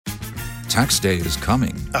Tax day is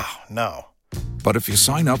coming. Oh, no. But if you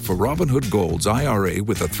sign up for Robinhood Gold's IRA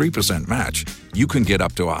with a 3% match, you can get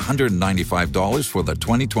up to $195 for the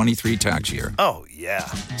 2023 tax year. Oh, yeah.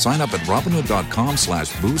 Sign up at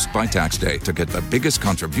Robinhood.com/boost by tax day to get the biggest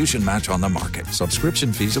contribution match on the market.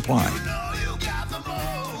 Subscription fees apply.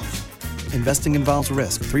 Investing involves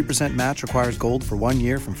risk. 3% match requires gold for 1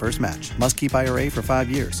 year from first match. Must keep IRA for 5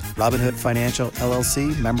 years. Robinhood Financial,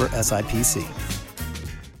 LLC, member SIPC.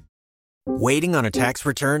 Waiting on a tax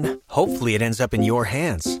return? Hopefully it ends up in your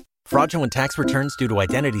hands. Fraudulent tax returns due to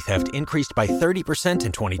identity theft increased by 30%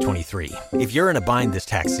 in 2023. If you're in a bind this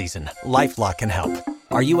tax season, LifeLock can help.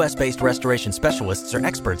 Our U.S.-based restoration specialists are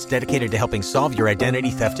experts dedicated to helping solve your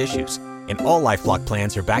identity theft issues. And all LifeLock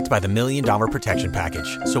plans are backed by the $1 Million Protection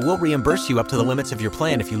Package. So we'll reimburse you up to the limits of your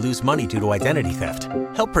plan if you lose money due to identity theft.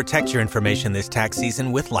 Help protect your information this tax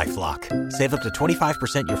season with LifeLock. Save up to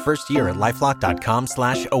 25% your first year at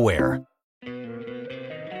LifeLock.com/aware.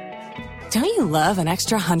 Don't you love an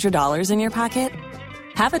extra $100 in your pocket?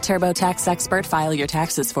 Have a TurboTax expert file your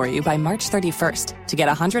taxes for you by March 31st to get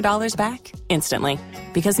 $100 back instantly.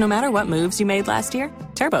 Because no matter what moves you made last year,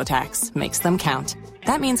 TurboTax makes them count.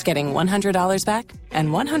 That means getting $100 back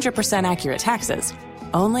and 100% accurate taxes,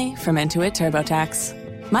 only from Intuit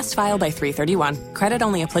TurboTax. Must file by 3/31. Credit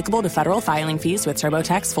only applicable to federal filing fees with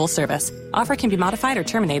TurboTax full service. Offer can be modified or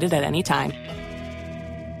terminated at any time.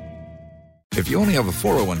 If you only have a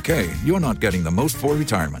 401k, you're not getting the most for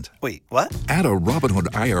retirement. Wait, what? Add a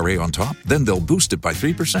Robinhood IRA on top, then they'll boost it by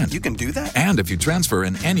 3%. You can do that? And if you transfer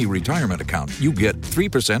in any retirement account, you get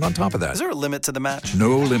 3% on top of that. Is there a limit to the match?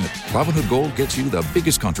 No limit. Robinhood Gold gets you the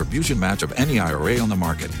biggest contribution match of any IRA on the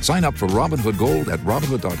market. Sign up for Robinhood Gold at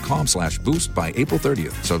Robinhood.com/boost by April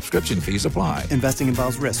 30th. Subscription fees apply. Investing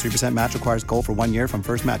involves risk. 3% match requires gold for 1 year from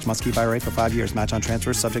first match. Must keep IRA for 5 years. Match on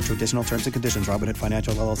transfers subject to additional terms and conditions. Robinhood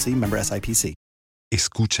Financial, LLC, member SIPC.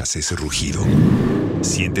 ¿Escuchas ese rugido?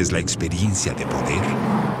 ¿Sientes la experiencia de poder?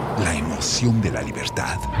 ¿La emoción de la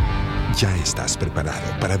libertad? Ya estás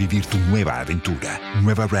preparado para vivir tu nueva aventura.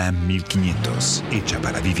 Nueva Ram 1500, hecha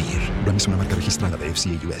para vivir. Ram es una marca registrada de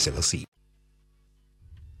FCA US LLC.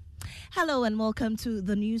 Hello and welcome to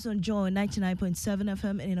the news on Joy 99.7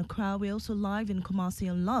 FM in Accra. We're also live in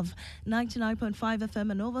Kumasi and Love 99.5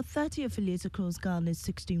 FM and over 30 affiliates across Ghana's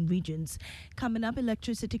 16 regions. Coming up,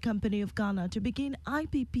 Electricity Company of Ghana to begin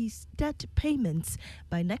IPPs debt payments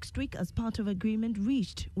by next week as part of agreement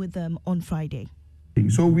reached with them on Friday.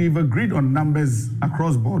 So we've agreed on numbers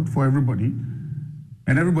across board for everybody,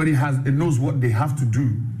 and everybody knows what they have to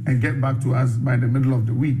do and get back to us by the middle of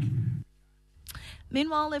the week.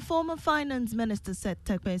 Meanwhile, a former finance minister said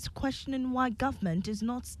Tekpe is questioning why government is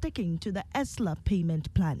not sticking to the ESLA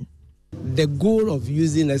payment plan. The goal of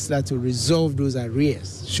using ESLA to resolve those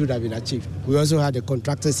arrears should have been achieved. We also had a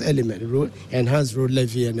contractors element, enhanced road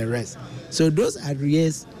levy and the rest. So those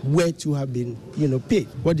arrears were to have been, paid.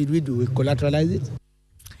 What did we do? We collateralized it.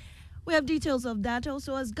 We have details of that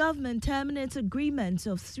also as government terminates agreements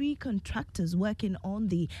of 3 contractors working on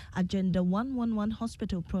the Agenda 111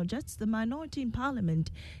 hospital projects. The minority in parliament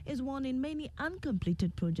is warning many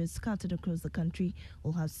uncompleted projects scattered across the country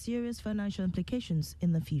will have serious financial implications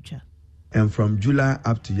in the future. And from July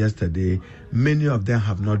up to yesterday, many of them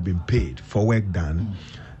have not been paid for work done.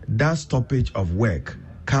 That stoppage of work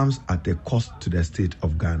comes at a cost to the state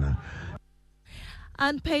of Ghana.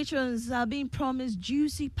 And patrons are being promised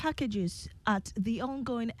juicy packages at the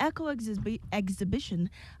ongoing Eco exhibition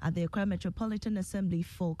at the Accra Metropolitan Assembly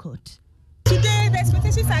forecourt. Today, the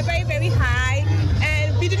expectations are very, very high,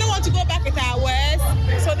 and we didn't want to go back at our worst,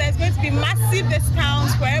 so there's going to be massive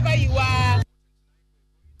discounts wherever you are.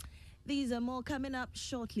 These are more coming up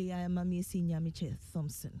shortly. I am Amiesi Nyamiche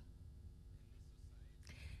Thompson.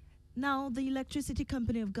 Now, the Electricity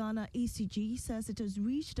Company of Ghana, ECG, says it has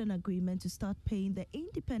reached an agreement to start paying the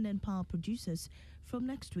independent power producers from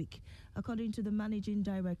next week. According to the Managing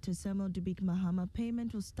Director, Samuel Dubik Mahama,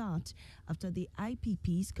 payment will start after the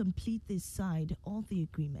IPPs complete this side of the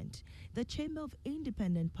agreement. The Chamber of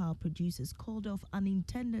Independent Power Producers called off an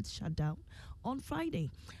intended shutdown on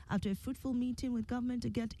Friday after a fruitful meeting with government to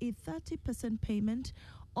get a 30% payment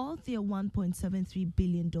of their $1.73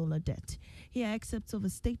 billion debt. Here are excerpts of a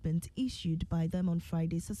statement issued by them on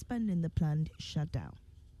Friday suspending the planned shutdown.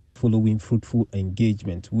 Following fruitful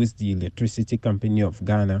engagement with the Electricity Company of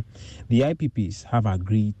Ghana, the IPPs have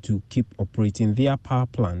agreed to keep operating their power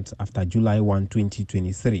plant after July 1,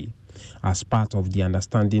 2023. As part of the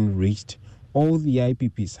understanding reached, all the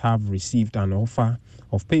IPPs have received an offer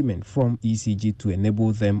of payment from ECG to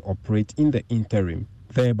enable them operate in the interim,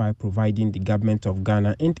 thereby providing the government of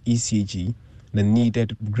Ghana and ECG the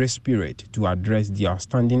needed grace period to address the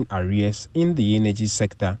outstanding arrears in the energy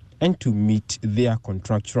sector and to meet their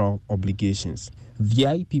contractual obligations. The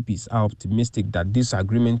IPPs are optimistic that this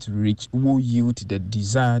agreement reached will yield the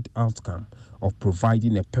desired outcome of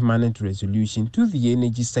providing a permanent resolution to the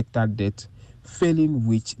energy sector debt, failing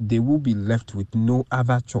which they will be left with no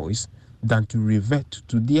other choice than to revert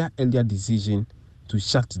to their earlier decision to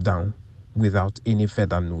shut down without any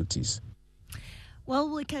further notice.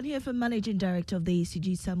 Well, we can hear from Managing Director of the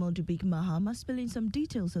ECG, Samuel Dubik Mahama, spilling some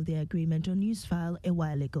details of the agreement on Newsfile a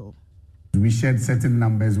while ago. We shared certain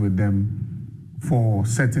numbers with them for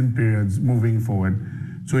certain periods moving forward.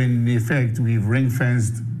 So in effect, we've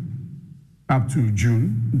ring-fenced up to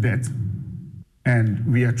June debt, and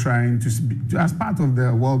we are trying to, as part of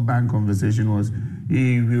the World Bank conversation was,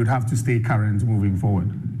 we would have to stay current moving forward.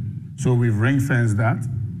 So we've ring-fenced that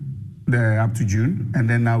up to June, and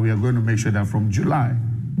then now we are going to make sure that from July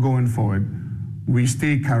going forward, we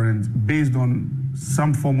stay current based on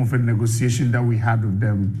some form of a negotiation that we had with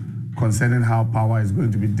them concerning how power is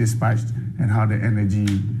going to be dispatched and how the energy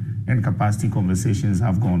and capacity conversations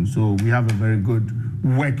have gone. So we have a very good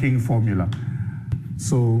working formula.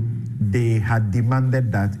 So they had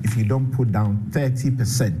demanded that if you don't put down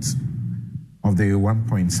 30% of the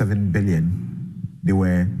 1.7 billion, they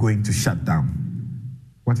were going to shut down.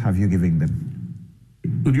 What have you given them?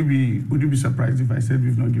 Would you be surprised if I said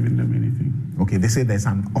we've not given them anything? Okay, they say there's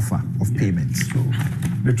an offer of payment. So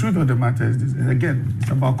the truth of the matter is this, and again,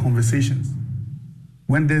 it's about conversations.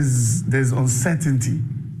 When there's uncertainty,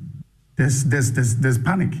 there's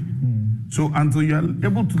panic. So until you are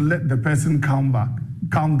able to let the person calm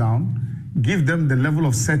down, give them the level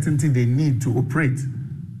of certainty they need to operate,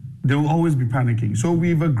 they will always be panicking. So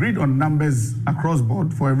we've agreed on numbers across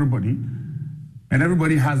board for everybody, and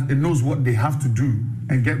everybody knows what they have to do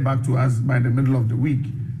and get back to us by the middle of the week.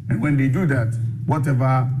 And when they do that,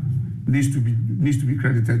 whatever needs to be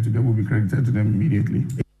credited to them will be credited to them immediately.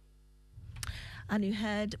 And you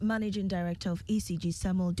heard Managing Director of ECG,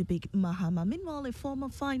 Samuel Dubik Mahama. Meanwhile, a former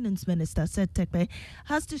Finance Minister, Seth Tekpe,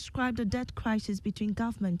 has described the debt crisis between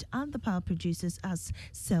government and the power producers as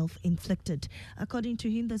self-inflicted. According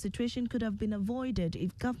to him, the situation could have been avoided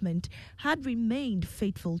if government had remained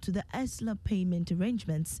faithful to the ESLA payment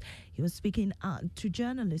arrangements. He was speaking to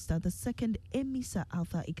journalists at the second EMISA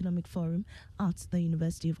Alpha Economic Forum at the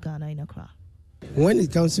University of Ghana in Accra. When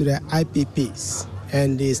it comes to the IPPs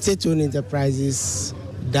and the state-owned enterprises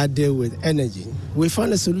that deal with energy, we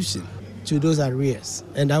found a solution to those arrears,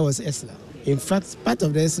 and that was ESLA. In fact, part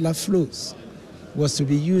of the ESLA flows was to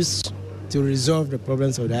be used to resolve the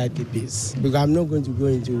problems of the IPPs. Because I'm not going to go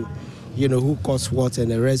into, who caused what and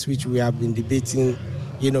the rest, which we have been debating,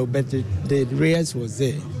 but the arrears was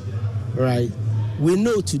there, right? We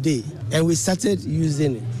know today, and we started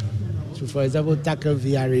using it to, for example, tackle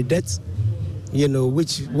VRA debt.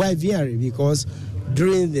 Why VRA? Because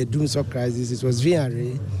during the Doomsday crisis, it was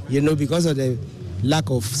VRA, because of the lack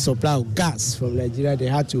of supply of gas from Nigeria, they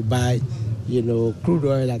had to buy, crude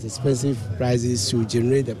oil at expensive prices to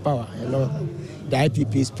generate the power. The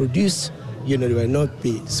IPPs produced, they were not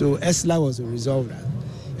paid. So ESLA was to resolve that.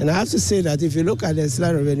 And I have to say that if you look at the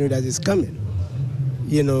ESLA revenue that is coming,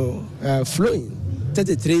 flowing,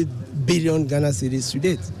 33 billion Ghana cedis to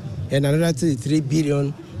date, and another 33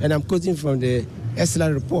 billion. And I'm quoting from the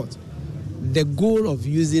ESLA report. The goal of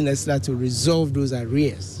using ESLA to resolve those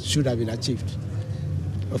arrears should have been achieved.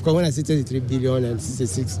 Of course, when I say 33 billion and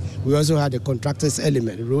 66, we also had the contractors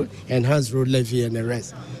element, enhanced road levy and the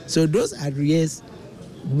rest. So those arrears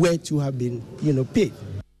were to have been, paid.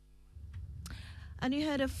 And you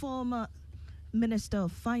had a former Minister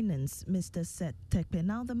of Finance, Mr. Seth Tekpe.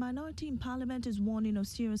 Now, the minority in Parliament is warning of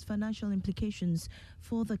serious financial implications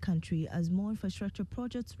for the country as more infrastructure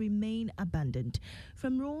projects remain abandoned.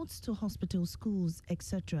 From roads to hospitals, schools,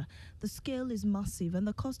 etc., the scale is massive and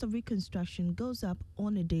the cost of reconstruction goes up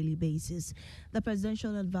on a daily basis. The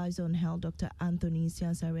Presidential Advisor on Health, Dr. Anthony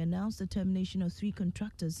Siansari, announced the termination of 3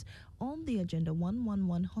 contractors on the Agenda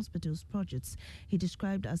 111 hospitals projects. He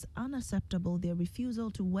described as unacceptable their refusal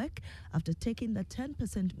to work after taking the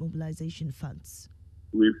 10% mobilization funds.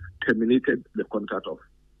 We've terminated the contract of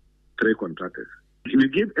 3 contractors. We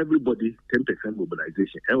give everybody 10%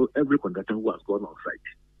 mobilization, every contractor who has gone on site.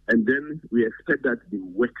 And then we expect that they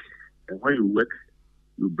work. And when you work,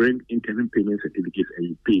 you bring interim payment certificates and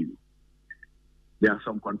you pay. There are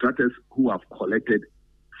some contractors who have collected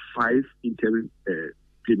 5 interim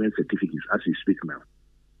payment certificates as we speak now.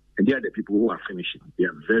 And they are the people who are finishing. They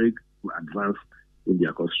are very advanced in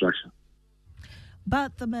their construction.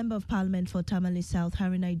 But the Member of Parliament for Tamale South,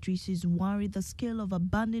 Haruna Idris, is worried the scale of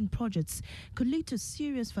abandoned projects could lead to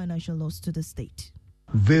serious financial loss to the state.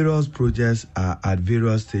 Various projects are at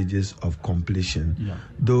various stages of completion.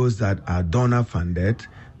 Those that are donor funded,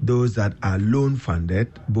 those that are loan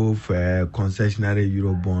funded, both concessionary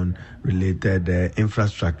Eurobond related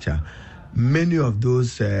infrastructure. Many of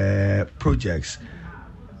those projects,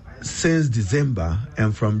 since December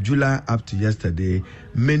and from July up to yesterday,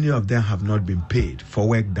 many of them have not been paid for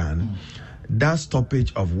work done. That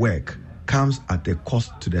stoppage of work comes at a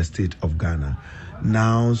cost to the state of Ghana.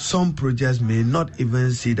 Now, some projects may not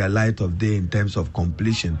even see the light of day in terms of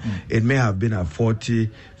completion. It may have been at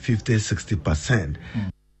 40, 50, 60%.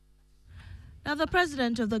 Now, the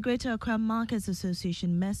president of the Greater Accra Markets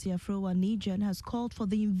Association, Mercy Afro-Wanijan, has called for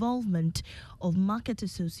the involvement of market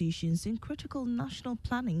associations in critical national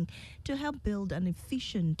planning to help build an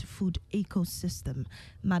efficient food ecosystem.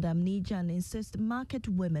 Madam Nijan insists market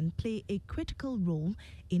women play a critical role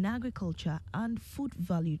in agriculture and food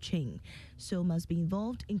value chain, so must be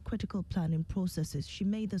involved in critical planning processes. She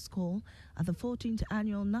made this call at the 14th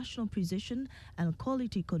Annual National Precision and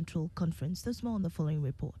Quality Control Conference. There's more on the following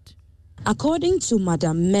report. According to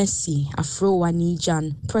Madam Mercy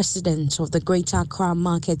Afro-Wanijan, president of the Greater Accra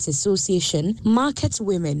Markets Association, market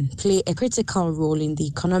women play a critical role in the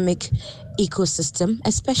economic ecosystem,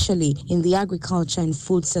 especially in the agriculture and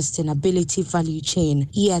food sustainability value chain.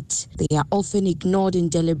 Yet, they are often ignored in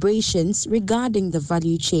deliberations regarding the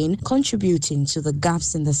value chain contributing to the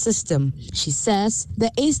gaps in the system. She says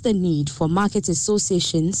there is the need for market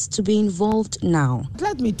associations to be involved now.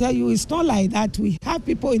 Let me tell you, it's not like that. We have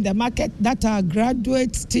people in the market that are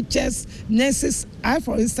graduates, teachers, nurses. I,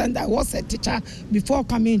 for instance, I was a teacher before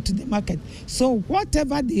coming into the market. So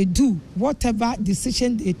whatever they do, whatever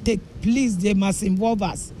decision they take, please, they must involve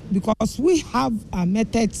us, because we have our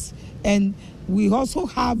methods and we also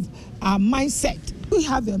have our mindset. We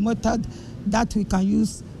have a method that we can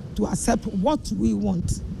use to accept what we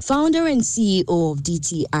want. Founder and CEO of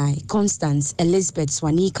DTI, Constance Elizabeth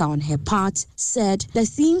Swanika, on her part, said the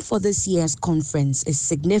theme for this year's conference is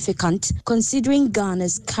significant considering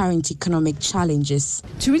Ghana's current economic challenges.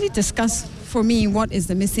 To really discuss, for me, what is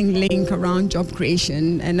the missing link around job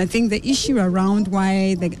creation, and I think the issue around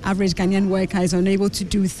why the average Ghanaian worker is unable to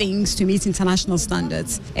do things to meet international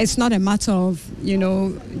standards. It's not a matter of,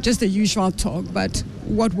 just the usual talk, but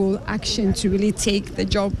what will action to really take the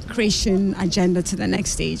job creation agenda to the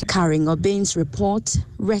next stage. Karen Obein's report,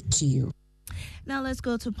 read to you. Now let's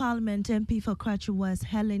go to Parliament. MP for Krachi West,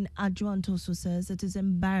 Helen Adjuantoso, says it is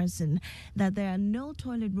embarrassing that there are no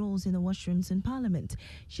toilet rolls in the washrooms in Parliament.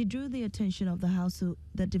 She drew the attention of the House to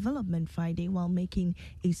the development Friday while making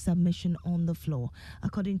a submission on the floor.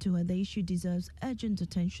 According to her, the issue deserves urgent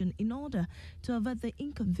attention in order to avert the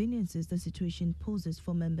inconveniences the situation poses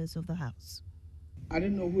for members of the House. I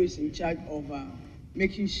don't know who is in charge of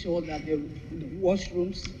making sure that the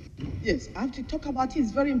washrooms. Yes, I have to talk about it.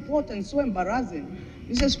 It's very important. So embarrassing.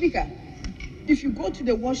 Mr. Speaker, if you go to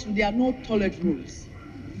the washroom, there are no toilet rolls.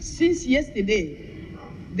 Since yesterday,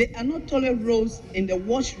 there are no toilet rolls in the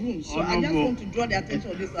washroom. So I just want to draw the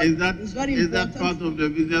attention of this. It's very important. Is that part of the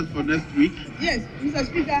business for next week? Yes, Mr.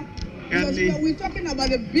 Speaker. We're talking about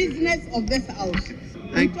the business of this House.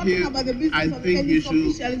 We're talking about the business of any official.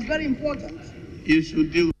 It's very important. You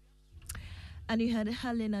should do. And you had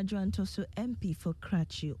Helena Adjuantoso, MP for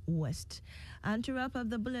Krachi West. And to wrap up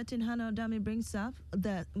the bulletin, Hannah Odami brings up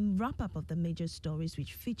the wrap-up of the major stories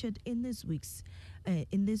which featured in this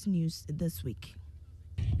news this week.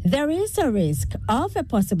 There is a risk of a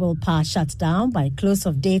possible power shutdown by close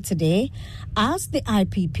of day today as the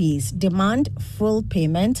IPPs demand full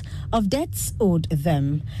payment of debts owed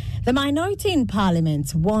them. The minority in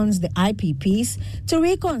Parliament warns the IPPs to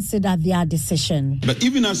reconsider their decision. But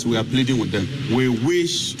even as we are pleading with them, we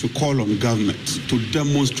wish to call on government to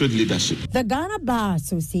demonstrate leadership. The Ghana Bar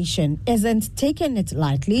Association isn't taking it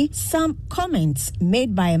lightly. Some comments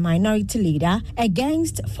made by a minority leader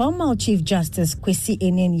against former Chief Justice Kwesi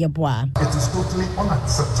Enin-Yeboah. It is totally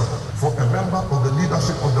unacceptable for a member of the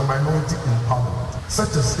leadership of the minority in Parliament.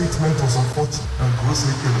 Such a statement was unfortunate and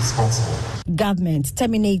grossly irresponsible. Government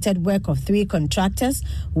terminated work of 3 contractors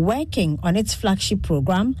working on its flagship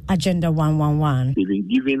program, Agenda 111. They've been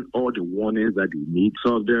given all the warnings that they need.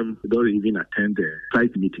 Some of them don't even attend the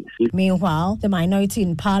site meetings. Meanwhile, the minority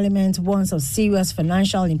in Parliament warns of serious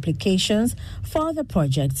financial implications for the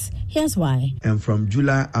projects. Here's why. And from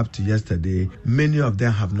July up to yesterday, many of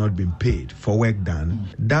them have not been paid for work done.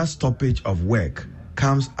 That stoppage of work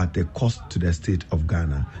comes at a cost to the state of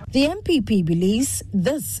Ghana. The MPP believes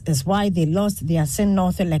this is why they lost the Asin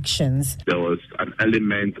North elections. There was an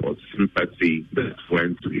element of sympathy that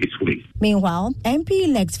went to his way. Meanwhile,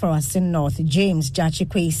 MP-elect for Asin North, James Jachi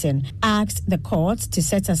Kwesen, asked the court to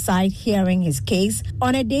set aside hearing his case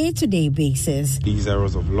on a day-to-day basis. These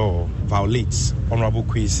errors of law violates Honorable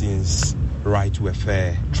Kwesen's right to a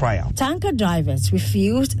fair trial. Tanker drivers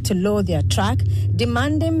refused to load their truck,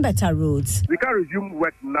 demanding better roads. We can't resume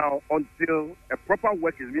work now until a proper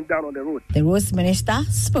work is being done on the road. The roads minister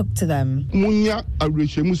spoke to them.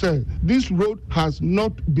 This road has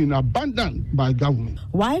not been abandoned by government.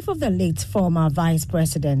 Wife of the late former Vice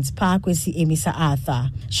President Parkwesi Emisa Arthur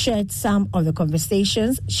shared some of the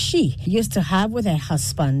conversations she used to have with her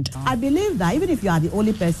husband. I believe that even if you are the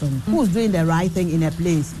only person who's doing the right thing in a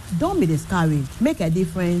place, don't be discouraged. Make a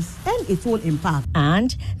difference, and it will impact.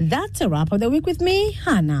 And that's a wrap of the week with me,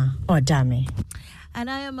 Hannah Odame. And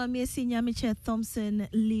I am Amiesi Nyamiche Thompson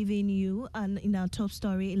leaving you. And in our top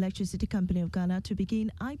story, Electricity Company of Ghana to begin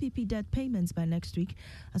IPP debt payments by next week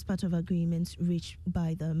as part of agreements reached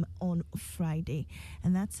by them on Friday.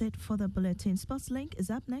 And that's it for the bulletin. Sports Link is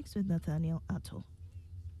up next with Nathaniel Atto.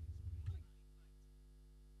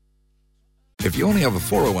 If you only have a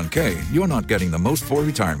 401k, you're not getting the most for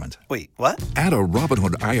retirement. Wait, what? Add a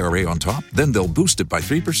Robinhood IRA on top, then they'll boost it by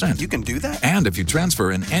 3%. You can do that? And if you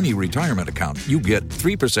transfer in any retirement account, you get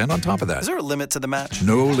 3% on top of that. Is there a limit to the match?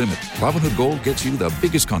 No limit. Robinhood Gold gets you the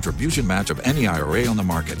biggest contribution match of any IRA on the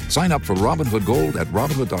market. Sign up for Robinhood Gold at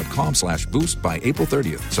Robinhood.com/boost by April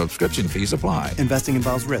 30th. Subscription fees apply. Investing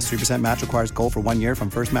involves risk. 3% match requires gold for 1 year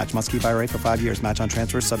from first match. Must keep IRA for 5 years. Match on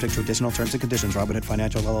transfers subject to additional terms and conditions. Robinhood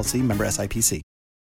Financial LLC, member SIPC.